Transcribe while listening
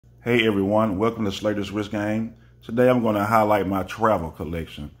Hey everyone, welcome to Slater's Wrist Game. Today I'm going to highlight my travel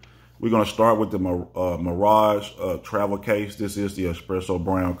collection. We're going to start with the Mirage travel case. This is the espresso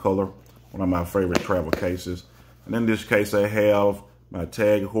brown color, one of my favorite travel cases. And in this case I have my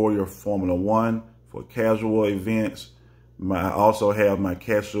Tag Heuer Formula 1 for casual events. I also have my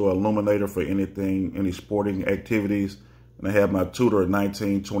Casual Illuminator for any sporting activities. And I have my Tudor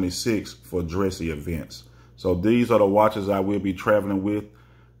 1926 for dressy events. So these are the watches I will be traveling with.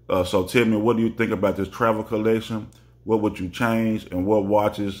 So tell me, what do you think about this travel collection? What would you change? And what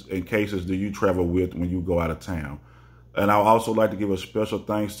watches and cases do you travel with when you go out of town? And I'd also like to give a special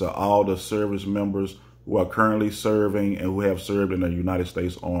thanks to all the service members who are currently serving and who have served in the United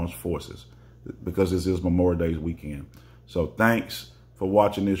States Armed Forces, because this is Memorial Day weekend. So thanks for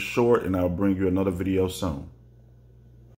watching this short, and I'll bring you another video soon.